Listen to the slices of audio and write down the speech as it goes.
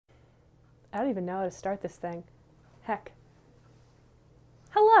I don't even know how to start this thing. Heck.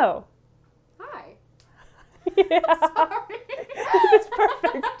 Hello. Hi. Yeah, Sorry. this is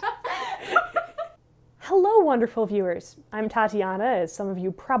perfect. Hello, wonderful viewers. I'm Tatiana, as some of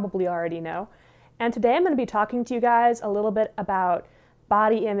you probably already know. And today I'm going to be talking to you guys a little bit about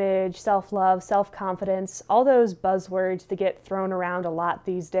body image, self-love, self-confidence, all those buzzwords that get thrown around a lot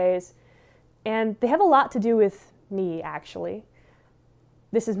these days. And they have a lot to do with me, actually.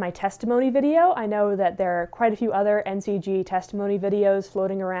 This is my testimony video. I know that there are quite a few other NCG testimony videos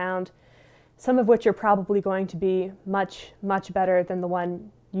floating around, some of which are probably going to be much, much better than the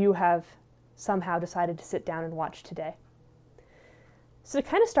one you have somehow decided to sit down and watch today. So to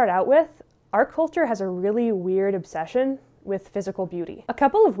kind of start out with, our culture has a really weird obsession with physical beauty. A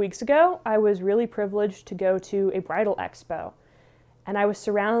couple of weeks ago, I was really privileged to go to a bridal expo. And I was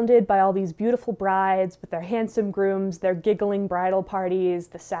surrounded by all these beautiful brides with their handsome grooms, their giggling bridal parties,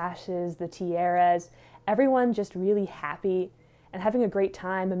 the sashes, the tiaras, everyone just really happy and having a great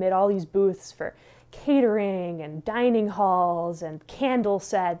time amid all these booths for catering and dining halls and candle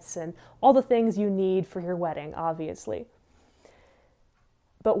sets and all the things you need for your wedding, obviously.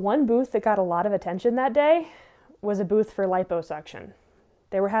 But one booth that got a lot of attention that day was a booth for liposuction.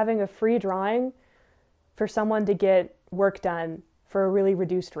 They were having a free drawing for someone to get work done for a really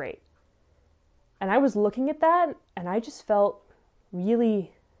reduced rate. And I was looking at that and I just felt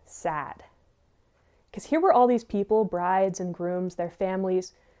really sad. Because here were all these people, brides and grooms, their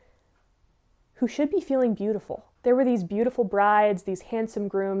families, who should be feeling beautiful. There were these beautiful brides, these handsome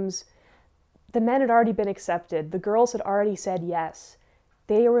grooms. The men had already been accepted. The girls had already said yes.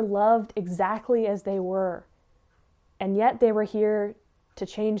 They were loved exactly as they were. And yet they were here to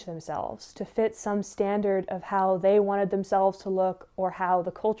change themselves, to fit some standard of how they wanted themselves to look or how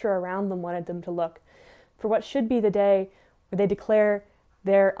the culture around them wanted them to look, for what should be the day where they declare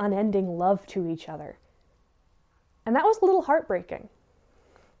their unending love to each other. And that was a little heartbreaking.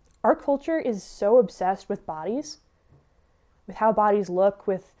 Our culture is so obsessed with bodies, with how bodies look,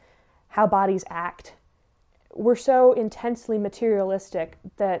 with how bodies act. We're so intensely materialistic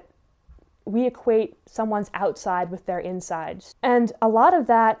that we equate someone's outside with their insides. And a lot of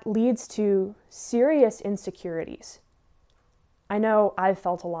that leads to serious insecurities. I know I've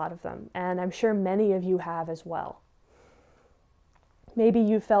felt a lot of them, and I'm sure many of you have as well. Maybe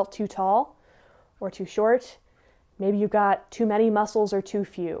you felt too tall or too short. Maybe you got too many muscles or too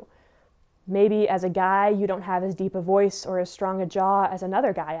few. Maybe as a guy, you don't have as deep a voice or as strong a jaw as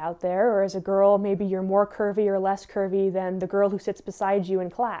another guy out there, or as a girl, maybe you're more curvy or less curvy than the girl who sits beside you in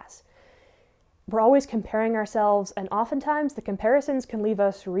class. We're always comparing ourselves, and oftentimes the comparisons can leave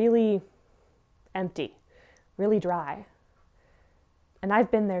us really empty, really dry. And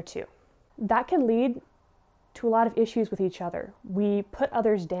I've been there too. That can lead to a lot of issues with each other. We put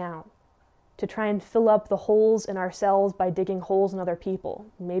others down to try and fill up the holes in ourselves by digging holes in other people.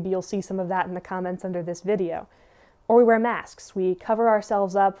 Maybe you'll see some of that in the comments under this video. Or we wear masks. We cover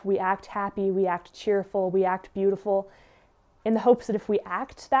ourselves up, we act happy, we act cheerful, we act beautiful, in the hopes that if we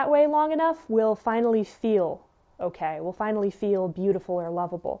act that way long enough, we'll finally feel okay. We'll finally feel beautiful or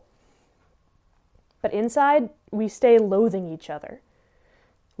lovable. But inside, we stay loathing each other,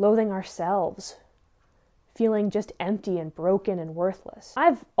 loathing ourselves, feeling just empty and broken and worthless.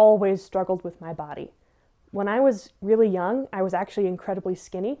 I've always struggled with my body. When I was really young, I was actually incredibly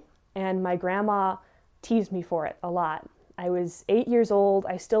skinny, and my grandma teased me for it a lot. I was 8 years old,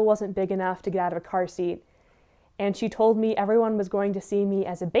 I still wasn't big enough to get out of a car seat, and she told me everyone was going to see me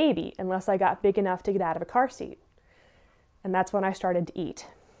as a baby unless I got big enough to get out of a car seat. And that's when I started to eat.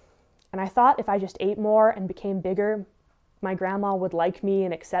 And I thought if I just ate more and became bigger, my grandma would like me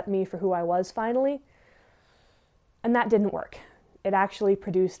and accept me for who I was finally. And that didn't work. It actually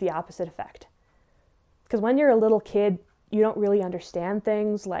produced the opposite effect. Because when you're a little kid, you don't really understand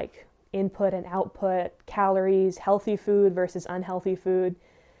things like input and output, calories, healthy food versus unhealthy food.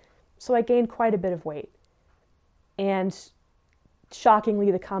 So I gained quite a bit of weight. And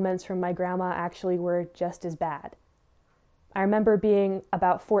shockingly, the comments from my grandma actually were just as bad. I remember being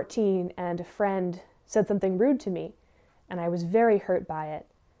about 14 and a friend said something rude to me, and I was very hurt by it.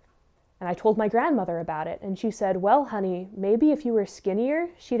 And I told my grandmother about it, and she said, "Well, honey, maybe if you were skinnier,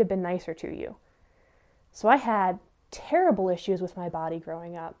 she'd have been nicer to you." So I had terrible issues with my body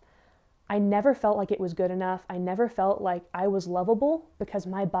growing up. I never felt like it was good enough. I never felt like I was lovable because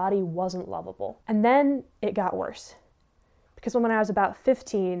my body wasn't lovable. And then it got worse. Because when I was about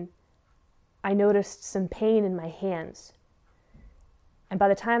 15, I noticed some pain in my hands. And by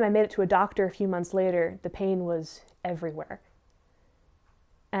the time I made it to a doctor a few months later, the pain was everywhere.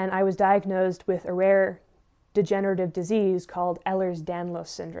 And I was diagnosed with a rare degenerative disease called Ehlers-Danlos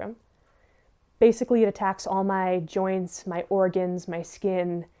syndrome. Basically, it attacks all my joints, my organs, my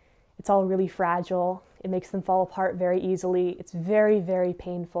skin. It's all really fragile. It makes them fall apart very easily. It's very, very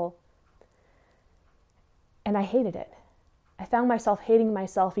painful. And I hated it. I found myself hating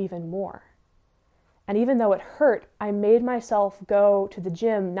myself even more. And even though it hurt, I made myself go to the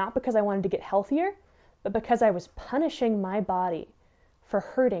gym, not because I wanted to get healthier, but because I was punishing my body for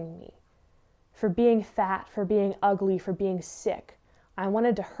hurting me, for being fat, for being ugly, for being sick. I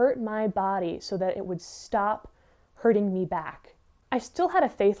wanted to hurt my body so that it would stop hurting me back. I still had a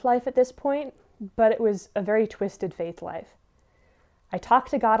faith life at this point, but it was a very twisted faith life. I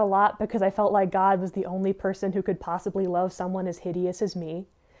talked to God a lot because I felt like God was the only person who could possibly love someone as hideous as me.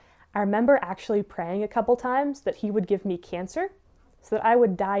 I remember actually praying a couple times that he would give me cancer so that I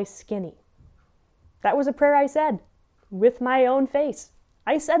would die skinny. That was a prayer I said, with my own face.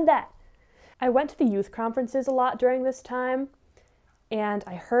 I said that. I went to the youth conferences a lot during this time, and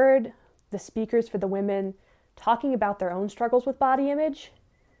I heard the speakers for the women talking about their own struggles with body image.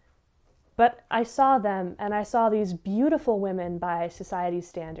 But I saw them, and I saw these beautiful women by society's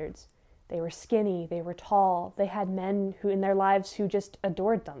standards. They were skinny, they were tall, they had men who in their lives who just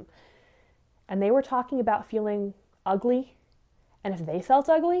adored them. And they were talking about feeling ugly, and if they felt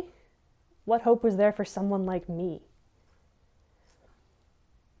ugly, what hope was there for someone like me?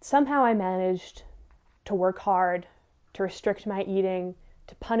 Somehow I managed to work hard, to restrict my eating,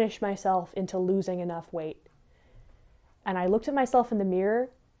 to punish myself into losing enough weight. And I looked at myself in the mirror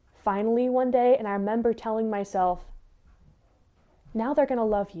finally one day, and I remember telling myself, now they're going to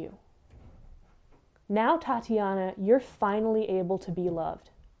love you. Now, Tatiana, you're finally able to be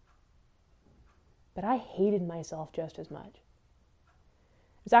loved. But I hated myself just as much.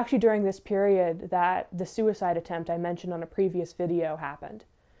 It's actually during this period that the suicide attempt I mentioned on a previous video happened,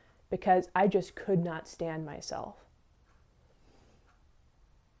 because I just could not stand myself.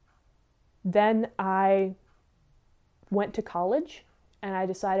 Then I went to college, and I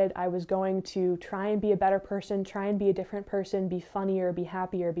decided I was going to try and be a better person, try and be a different person, be funnier, be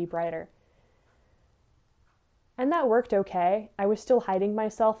happier, be brighter. And that worked okay. I was still hiding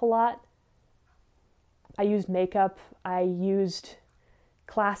myself a lot. I used makeup, I used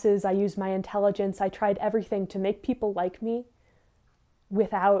classes, I used my intelligence, I tried everything to make people like me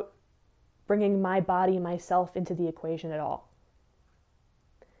without bringing my body, myself into the equation at all.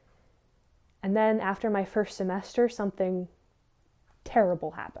 And then after my first semester, something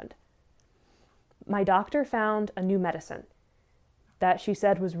terrible happened. My doctor found a new medicine that she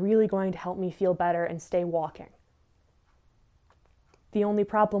said was really going to help me feel better and stay walking. The only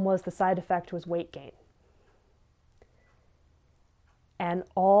problem was the side effect was weight gain. And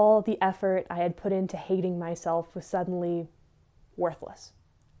all the effort I had put into hating myself was suddenly worthless.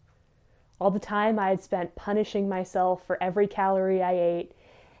 All the time I had spent punishing myself for every calorie I ate,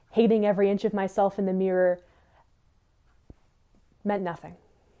 hating every inch of myself in the mirror, meant nothing.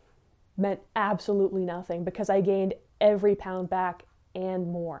 Meant absolutely nothing, because I gained every pound back and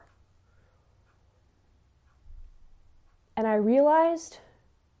more. And I realized,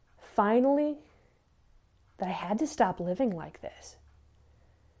 finally, that I had to stop living like this.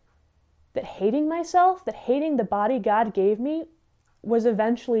 That hating myself, that hating the body God gave me, was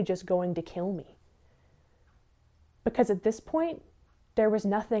eventually just going to kill me. Because at this point, there was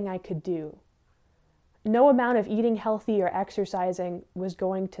nothing I could do. No amount of eating healthy or exercising was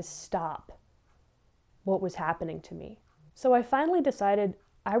going to stop what was happening to me. So I finally decided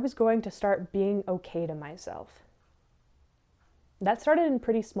I was going to start being okay to myself. That started in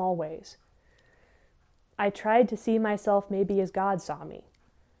pretty small ways. I tried to see myself maybe as God saw me,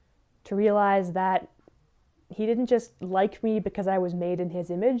 to realize that he didn't just like me because I was made in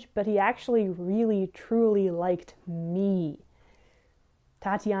his image, but he actually really, truly liked me.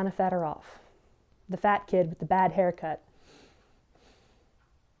 Tatiana Fedorov, the fat kid with the bad haircut.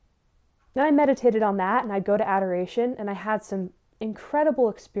 Then I meditated on that, and I'd go to adoration, and I had some incredible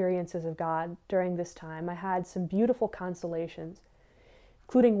experiences of God during this time. I had some beautiful consolations,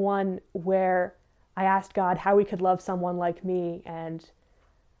 including one where I asked God how he could love someone like me, and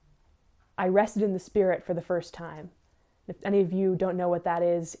I rested in the Spirit for the first time. If any of you don't know what that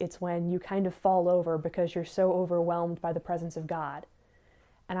is, it's when you kind of fall over because you're so overwhelmed by the presence of God.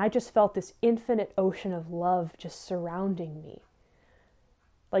 And I just felt this infinite ocean of love just surrounding me.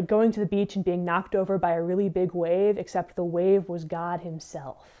 Like going to the beach and being knocked over by a really big wave, except the wave was God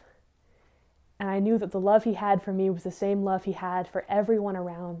himself. And I knew that the love he had for me was the same love he had for everyone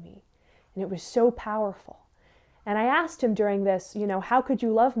around me. And it was so powerful. And I asked him during this, how could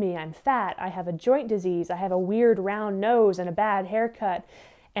you love me? I'm fat, I have a joint disease, I have a weird round nose and a bad haircut,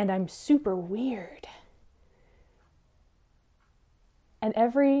 and I'm super weird. And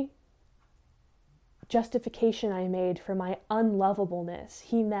every justification I made for my unlovableness,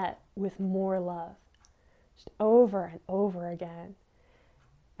 he met with more love, just over and over again.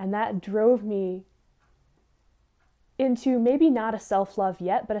 And that drove me into maybe not a self-love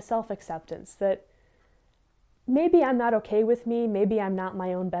yet, but a self-acceptance, that maybe I'm not okay with me, maybe I'm not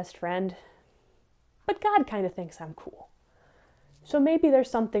my own best friend, but God kind of thinks I'm cool. So maybe there's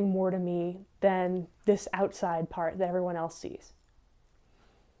something more to me than this outside part that everyone else sees.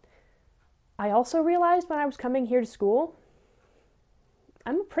 I also realized when I was coming here to school,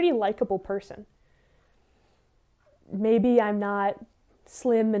 I'm a pretty likable person. Maybe I'm not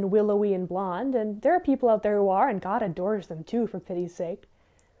slim and willowy and blonde, and there are people out there who are, and God adores them too, for pity's sake.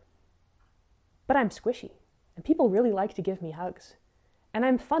 But I'm squishy, and people really like to give me hugs. And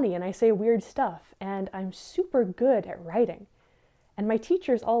I'm funny, and I say weird stuff, and I'm super good at writing. And my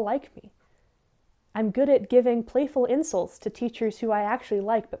teachers all like me. I'm good at giving playful insults to teachers who I actually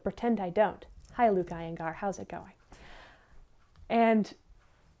like but pretend I don't. Hi, Luke Iyengar, how's it going? And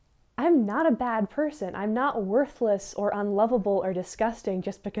I'm not a bad person. I'm not worthless or unlovable or disgusting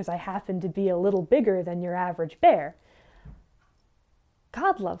just because I happen to be a little bigger than your average bear.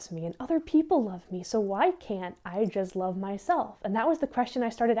 God loves me and other people love me, so why can't I just love myself? And that was the question I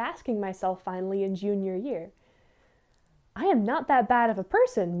started asking myself finally in junior year. I am not that bad of a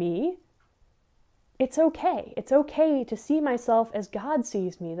person, me. It's okay. It's okay to see myself as God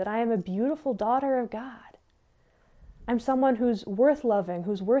sees me, that I am a beautiful daughter of God. I'm someone who's worth loving,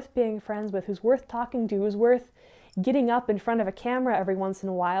 who's worth being friends with, who's worth talking to, who's worth getting up in front of a camera every once in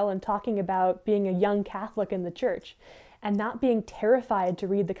a while and talking about being a young Catholic in the church and not being terrified to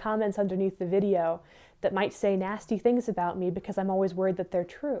read the comments underneath the video that might say nasty things about me because I'm always worried that they're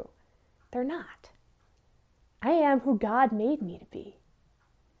true. They're not. I am who God made me to be.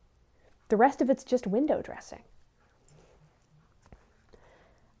 The rest of it's just window dressing.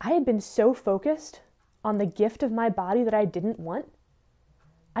 I had been so focused on the gift of my body that I didn't want,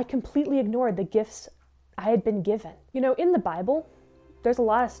 I completely ignored the gifts I had been given. You know, in the Bible, there's a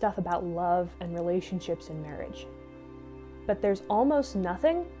lot of stuff about love and relationships and marriage, but there's almost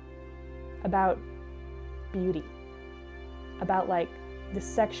nothing about beauty, about like the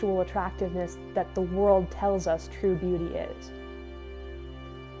sexual attractiveness that the world tells us true beauty is.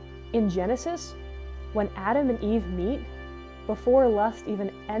 In Genesis, when Adam and Eve meet, before lust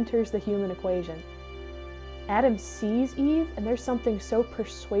even enters the human equation, Adam sees Eve, and there's something so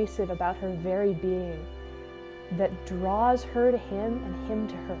persuasive about her very being that draws her to him and him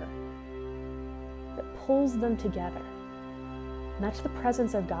to her, that pulls them together. And that's the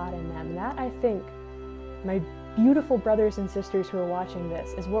presence of God in them. And that, I think, my beautiful brothers and sisters who are watching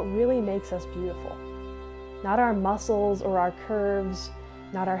this, is what really makes us beautiful. Not our muscles or our curves,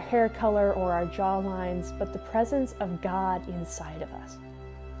 not our hair color or our jawlines, but the presence of God inside of us.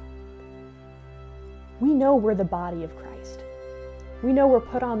 We know we're the body of Christ. We know we're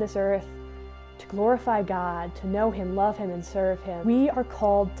put on this earth to glorify God, to know Him, love Him, and serve Him. We are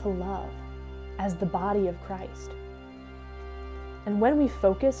called to love as the body of Christ. And when we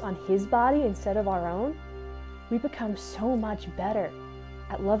focus on His body instead of our own, we become so much better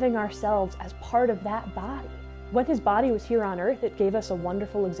at loving ourselves as part of that body. When His body was here on earth, it gave us a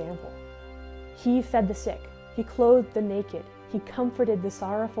wonderful example. He fed the sick. He clothed the naked. He comforted the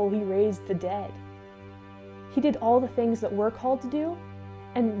sorrowful. He raised the dead. He did all the things that we're called to do,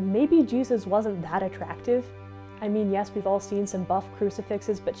 and maybe Jesus wasn't that attractive. I mean, yes, we've all seen some buff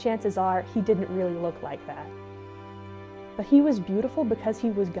crucifixes, but chances are He didn't really look like that. But He was beautiful because He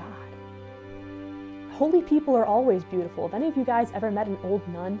was God. Holy people are always beautiful. Have any of you guys ever met an old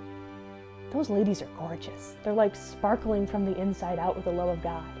nun? Those ladies are gorgeous. They're like sparkling from the inside out with the love of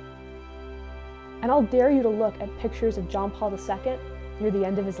God. And I'll dare you to look at pictures of John Paul II near the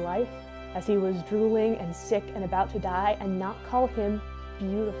end of his life, as he was drooling and sick and about to die, and not call him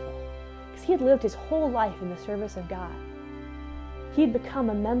beautiful. Because he had lived his whole life in the service of God. He had become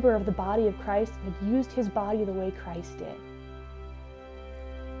a member of the body of Christ and had used his body the way Christ did.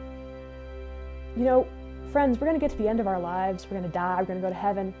 You know, friends, we're going to get to the end of our lives, we're going to die, we're going to go to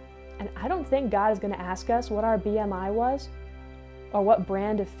heaven, and I don't think God is going to ask us what our BMI was or what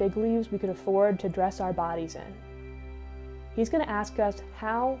brand of fig leaves we could afford to dress our bodies in. He's going to ask us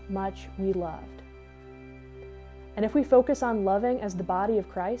how much we loved. And if we focus on loving as the body of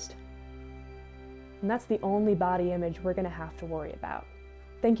Christ, then that's the only body image we're going to have to worry about.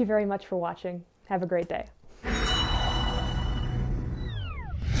 Thank you very much for watching. Have a great day.